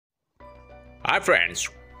Hi friends,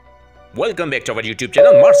 welcome back to our YouTube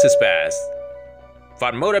channel Mars Space.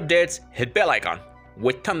 For more updates, hit bell icon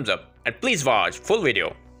with thumbs up and please watch full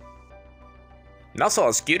video.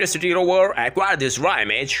 NASA's Curiosity Rover acquired this raw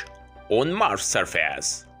image on Mars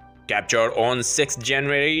surface. Captured on 6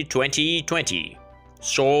 January 2020,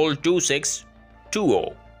 Sol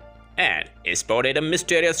 2620, and spotted a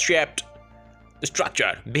mysterious shaped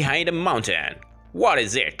structure behind a mountain. What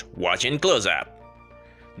is it? Watch in close-up.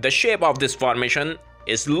 The shape of this formation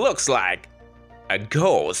looks like a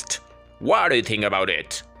ghost. What do you think about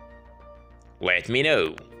it? Let me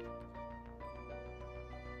know.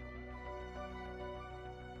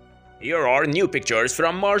 Here are new pictures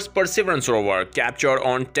from Mars Perseverance rover captured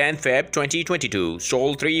on 10 Feb 2022,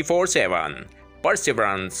 Sol 347.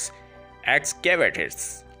 Perseverance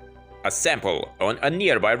excavates a sample on a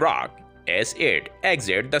nearby rock as it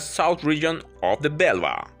exits the south region of the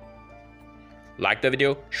Belva. Like the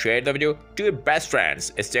video, share the video to your best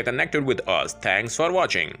friends, stay connected with us. Thanks for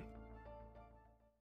watching.